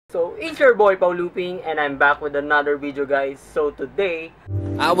So it's your boy Paulooping, and I'm back with another video, guys. So today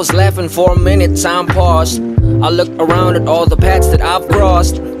I was laughing for a minute, time paused. I looked around at all the paths that I've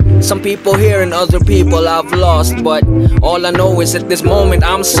crossed. Some people here and other people I've lost, but all I know is at this moment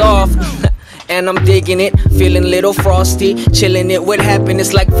I'm soft. And I'm digging it, feeling a little frosty, chilling it with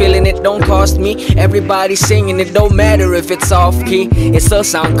happiness like feeling it don't cost me. Everybody singing it, don't matter if it's off key, it still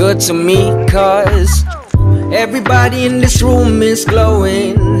sound good to me. Cause everybody in this room is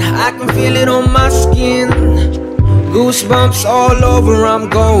glowing, I can feel it on my skin. Goosebumps all over, I'm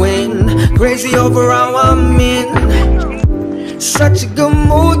going crazy over how I'm in. Such a good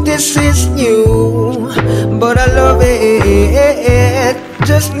mood, this is new, but I love it.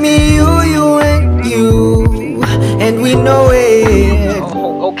 Just me, you and you, and we know it.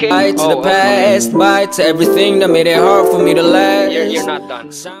 okay. Bye to the past, bye to everything that made it hard for me to last. You're not done.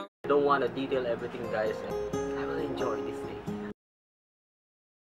 I don't want to detail everything, guys. I will enjoy this.